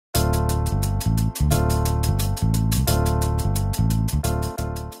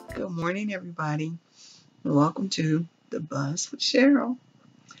morning, everybody. Welcome to The Buzz with Cheryl.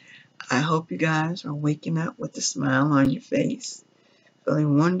 I hope you guys are waking up with a smile on your face,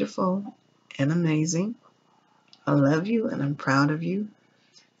 feeling wonderful and amazing. I love you and I'm proud of you.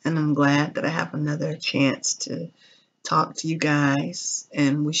 And I'm glad that I have another chance to talk to you guys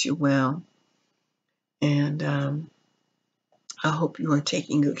and wish you well. And I hope you are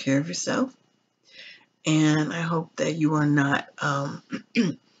taking good care of yourself. And I hope that you are not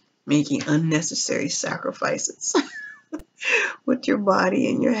making unnecessary sacrifices with your body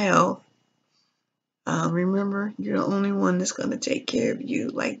and your health. Remember, you're the only one that's going to take care of you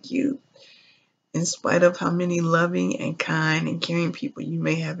like you. In spite of how many loving and kind and caring people you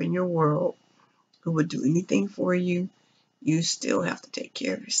may have in your world who would do anything for you, you still have to take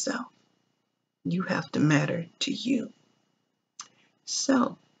care of yourself. You have to matter to you.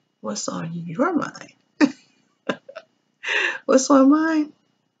 So, what's on your mind? What's on mine?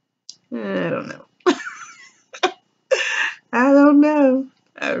 I don't know. I don't know.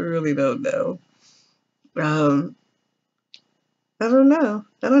 I really don't know. Um, I don't know.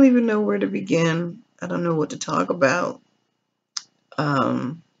 I don't even know where to begin. I don't know what to talk about.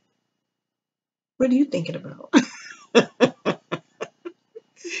 Um, what are you thinking about? If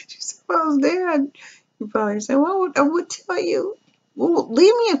I was there, you probably say, well, I would tell you. Well,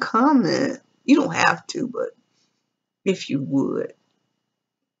 leave me a comment. You don't have to, but if you would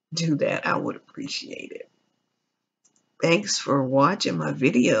do that, I would appreciate it. Thanks for watching my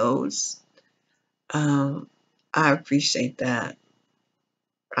videos. I appreciate that.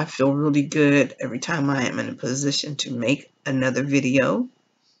 I feel really good every time I am in a position to make another video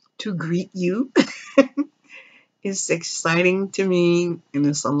to greet you. It's exciting to me and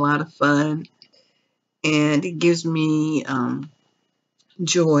it's a lot of fun. And it gives me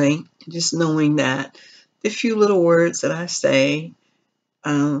joy just knowing that the few little words that I say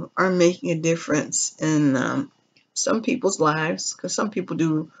are making a difference in some people's lives, because some people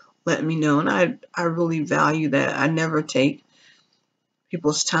do let me know, and I really value that. I never take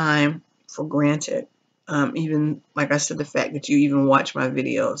people's time for granted. Even like I said, the fact that you even watch my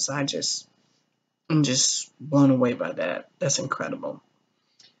videos, I'm just blown away by that. That's incredible.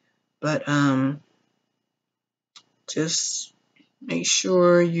 But just make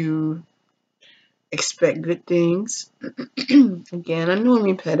sure you expect good things. Again, I know I'm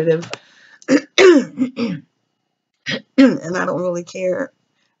repetitive, and I don't really care.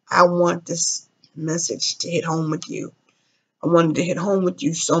 I want this message to hit home with you. I wanted to hit home with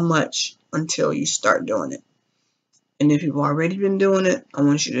you so much until you start doing it. And if you've already been doing it, I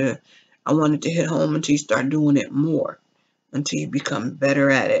wanted to hit home until you start doing it more, until you become better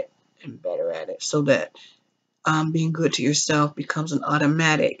at it and better at it, so that being good to yourself becomes an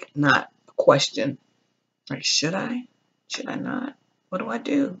automatic, not a question. Like, should I? Should I not? What do I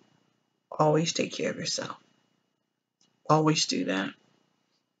do? Always take care of yourself. Always do that.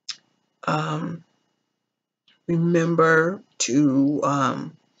 Remember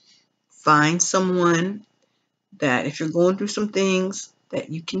to find someone that, if you're going through some things, that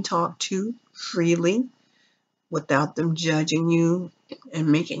you can talk to freely without them judging you and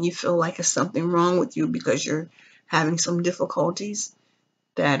making you feel like there's something wrong with you because you're having some difficulties.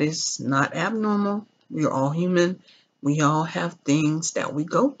 That is not abnormal. We're all human. We all have things that we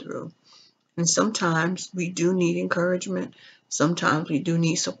go through. And sometimes we do need encouragement. Sometimes we do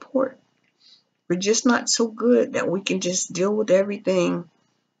need support. We're just not so good that we can just deal with everything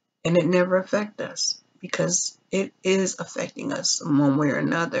and it never affect us, because it is affecting us in one way or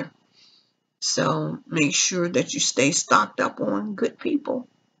another. So make sure that you stay stocked up on good people,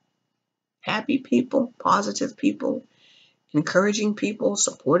 happy people, positive people, encouraging people,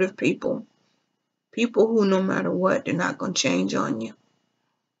 supportive people, people who, no matter what, they're not going to change on you.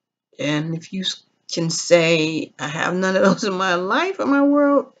 And if you can say, I have none of those in my life, in my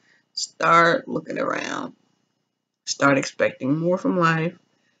world, start looking around. Start expecting more from life.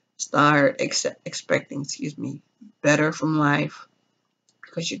 Start expecting, better from life,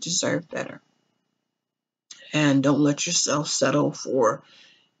 because you deserve better. And don't let yourself settle for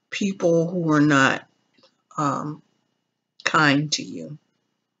people who are not kind to you,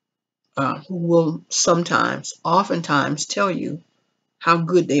 who will oftentimes tell you how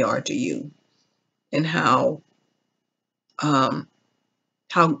good they are to you and how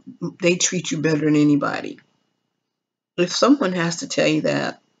they treat you better than anybody. If someone has to tell you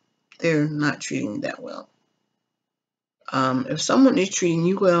that, they're not treating you that well. If someone is treating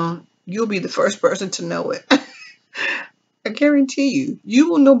you well, you'll be the first person to know it. I guarantee you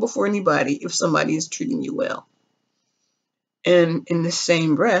will know before anybody if somebody is treating you well. And in the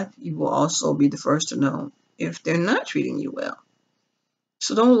same breath, you will also be the first to know if they're not treating you well.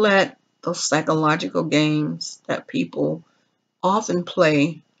 So don't let those psychological games that people often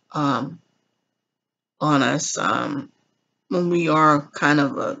play on us when we are kind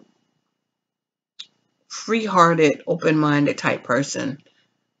of a free-hearted, open-minded type person.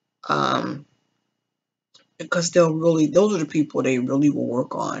 Um, because those are the people they really will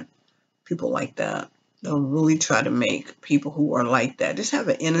work on. People like that. They'll really try to make people who are like that just have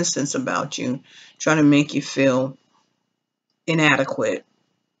an innocence about you, try to make you feel inadequate,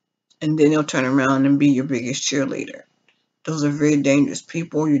 and then they'll turn around and be your biggest cheerleader. Those are very dangerous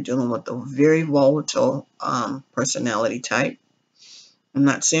people. You're dealing with a very volatile personality type. I'm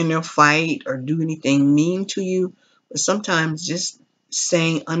not saying they'll fight or do anything mean to you, but sometimes just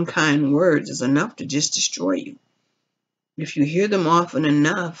saying unkind words is enough to just destroy you. If you hear them often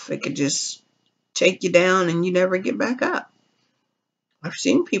enough, it could just take you down and you never get back up. I've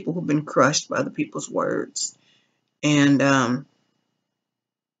seen people who've been crushed by the people's words, and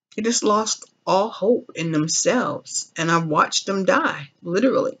they just lost all hope in themselves. And I've watched them die,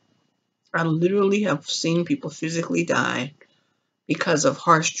 literally. I literally have seen people physically die because of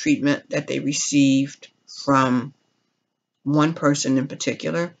harsh treatment that they received from one person in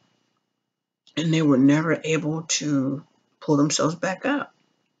particular, and they were never able to pull themselves back up.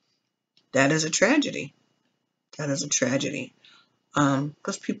 That is a tragedy. That is a tragedy.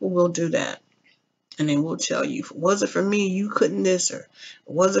 Because people will do that. And they will tell you, if it wasn't for me, you couldn't this, or if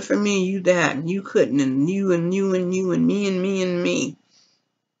it wasn't for me, you that, and you couldn't, and you and you and you and me and me and me.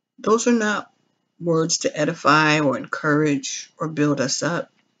 Those are not words to edify or encourage or build us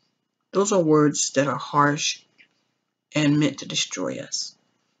up. Those are words that are harsh and meant to destroy us.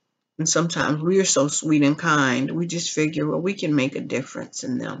 And sometimes we are so sweet and kind, we just figure, well, we can make a difference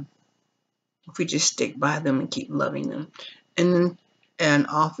in them if we just stick by them and keep loving them. And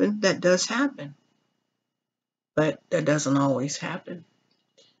often that does happen, but that doesn't always happen.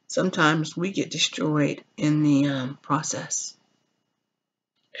 Sometimes we get destroyed in the process.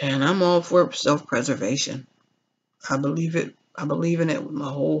 And I'm all for self-preservation. I believe it. I believe in it with my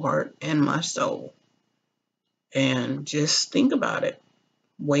whole heart and my soul. And just think about it.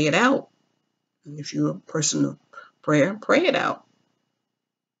 Weigh it out. If you're a person of prayer, pray it out.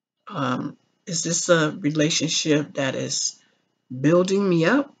 Is this a relationship that is building me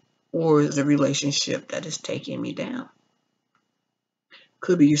up, or is it a relationship that is taking me down?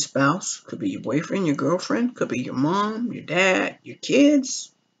 Could be your spouse, could be your boyfriend, your girlfriend, could be your mom, your dad, your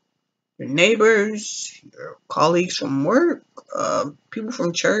kids, your neighbors, your colleagues from work, people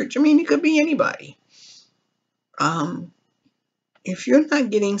from church. I mean, it could be anybody. If you're not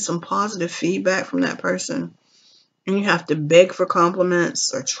getting some positive feedback from that person, and you have to beg for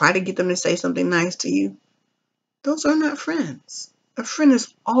compliments or try to get them to say something nice to you, those are not friends. A friend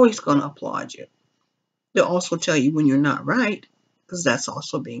is always going to applaud you. They'll also tell you when you're not right, because that's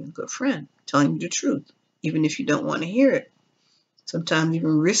also being a good friend, telling you the truth, even if you don't want to hear it. Sometimes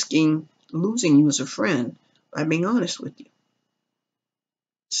even risking losing you as a friend by being honest with you.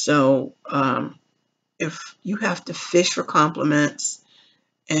 So if you have to fish for compliments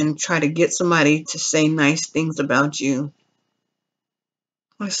and try to get somebody to say nice things about you,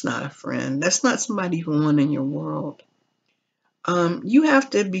 that's not a friend. That's not somebody you want in your world. You have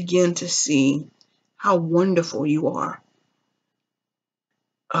to begin to see how wonderful you are.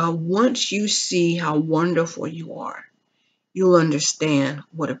 Once you see how wonderful you are, you'll understand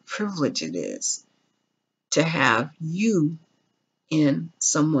what a privilege it is to have you in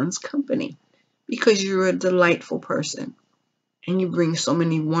someone's company, because you're a delightful person and you bring so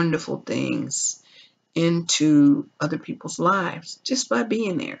many wonderful things into other people's lives just by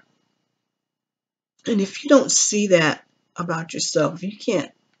being there. And if you don't see that about yourself, if you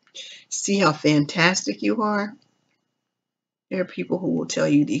can't see how fantastic you are, there are people who will tell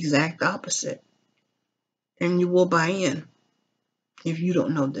you the exact opposite, and you will buy in if you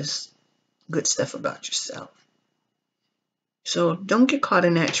don't know this good stuff about yourself. So don't get caught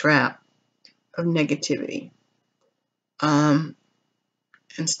in that trap of negativity, and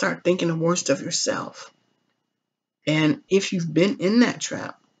start thinking the worst of yourself. And if you've been in that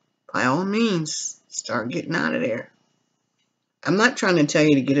trap, by all means, start getting out of there. I'm not trying to tell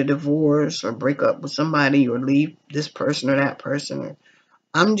you to get a divorce or break up with somebody or leave this person or that person.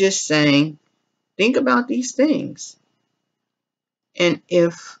 I'm just saying, think about these things. And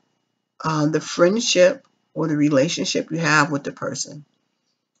if the friendship or the relationship you have with the person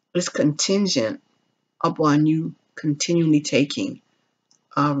is contingent upon you continually taking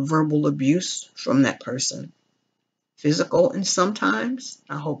verbal abuse from that person, physical and sometimes,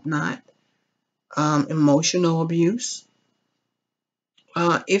 I hope not, emotional abuse.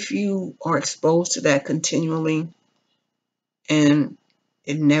 If you are exposed to that continually and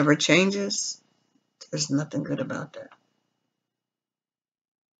it never changes, there's nothing good about that.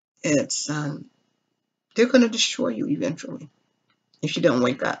 It's they're going to destroy you eventually if you don't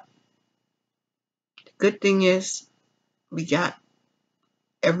wake up. The good thing is we got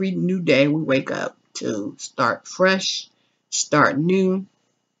every new day we wake up to start fresh, start new,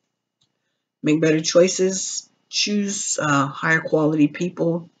 make better choices, choose higher quality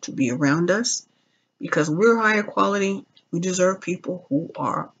people to be around us. Because we're higher quality, we deserve people who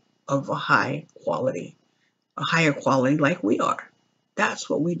are of a higher quality like we are. That's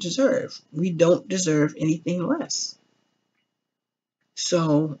what we deserve. We don't deserve anything less.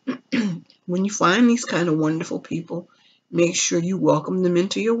 So when you find these kind of wonderful people, make sure you welcome them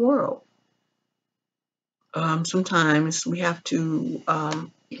into your world. Sometimes we have to,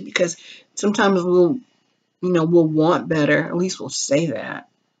 because sometimes we'll want better. At least we'll say that,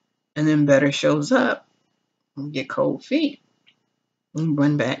 and then better shows up, and we get cold feet. We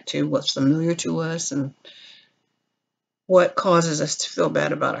run back to what's familiar to us and what causes us to feel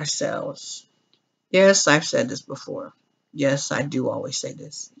bad about ourselves. Yes, I've said this before. Yes, I do always say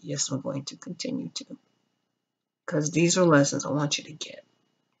this. Yes, I'm going to continue to. Because these are lessons I want you to get.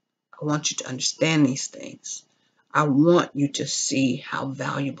 I want you to understand these things. I want you to see how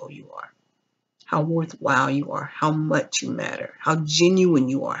valuable you are, how worthwhile you are, how much you matter, how genuine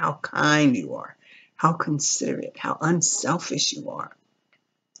you are, how kind you are, how considerate, how unselfish you are,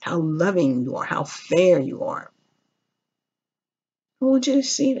 how loving you are, how fair you are. I want you to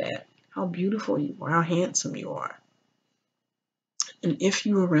see that, how beautiful you are, how handsome you are. And if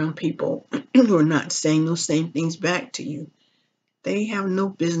you're around people who are not saying those same things back to you, they have no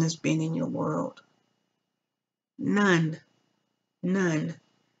business being in your world. None. None.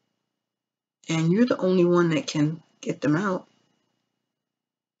 And you're the only one that can get them out.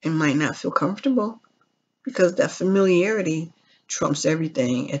 It might not feel comfortable because that familiarity trumps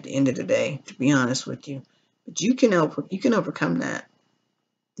everything at the end of the day, to be honest with you. But you can overcome that.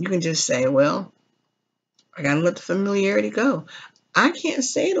 You can just say, well, I gotta let the familiarity go. I can't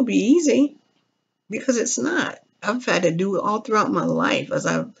say it'll be easy because it's not. I've had to do it all throughout my life as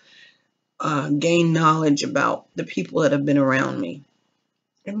I've gained knowledge about the people that have been around me.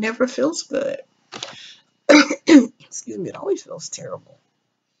 It never feels good. Excuse me, it always feels terrible.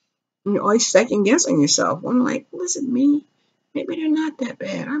 And you're always second guessing yourself. I'm like, was it me? Maybe they're not that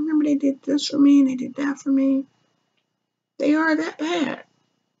bad. I remember they did this for me and they did that for me. They are that bad.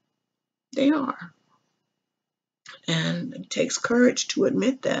 They are. And it takes courage to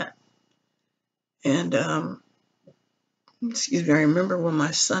admit that. And excuse me, I remember when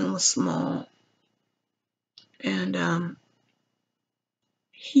my son was small, and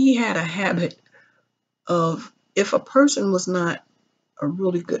he had a habit of, if a person was not a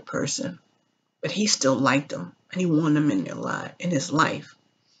really good person, but he still liked them and he wanted them in his life,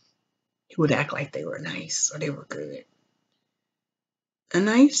 he would act like they were nice or they were good. And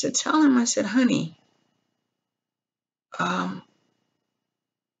I used to tell him, I said, honey, um,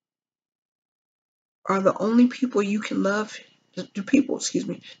 are the only people you can love, do people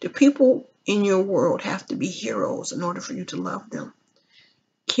in your world have to be heroes in order for you to love them?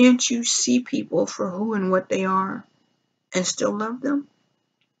 Can't you see people for who and what they are and still love them?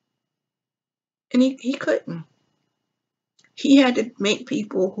 And he couldn't. He had to make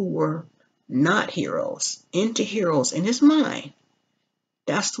people who were not heroes into heroes in his mind.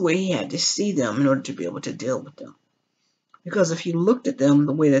 That's the way he had to see them in order to be able to deal with them. Because if he looked at them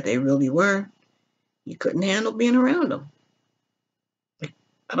the way that they really were, he couldn't handle being around them. Like,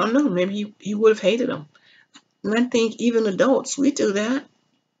 I don't know, maybe he would have hated them. And I think even adults, we do that.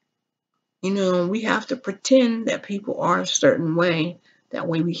 We have to pretend that people are a certain way. That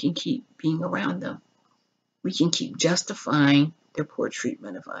way we can keep being around them. We can keep justifying their poor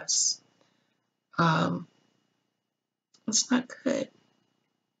treatment of us. Um, it's not good.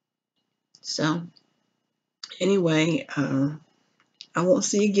 So anyway, I won't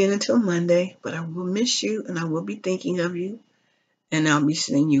see you again until Monday, but I will miss you and I will be thinking of you. And I'll be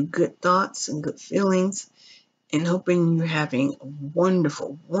sending you good thoughts and good feelings and hoping you're having a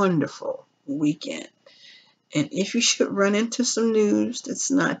wonderful, wonderful weekend. And if you should run into some news that's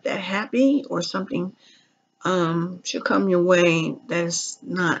not that happy or something should come your way that is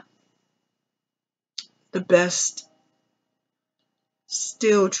not the best,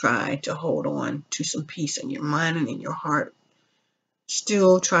 still try to hold on to some peace in your mind and in your heart.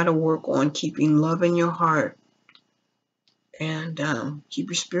 Still try to work on keeping love in your heart and keep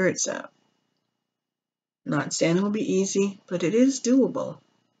your spirits up. Not saying it'll be easy, but it is doable.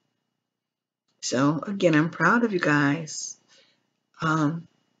 So again, I'm proud of you guys.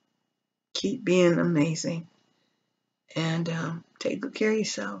 Keep being amazing. And take good care of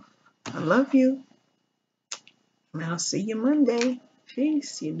yourself. I love you. And I'll see you Monday.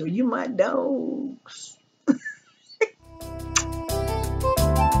 Peace. You know you my dogs.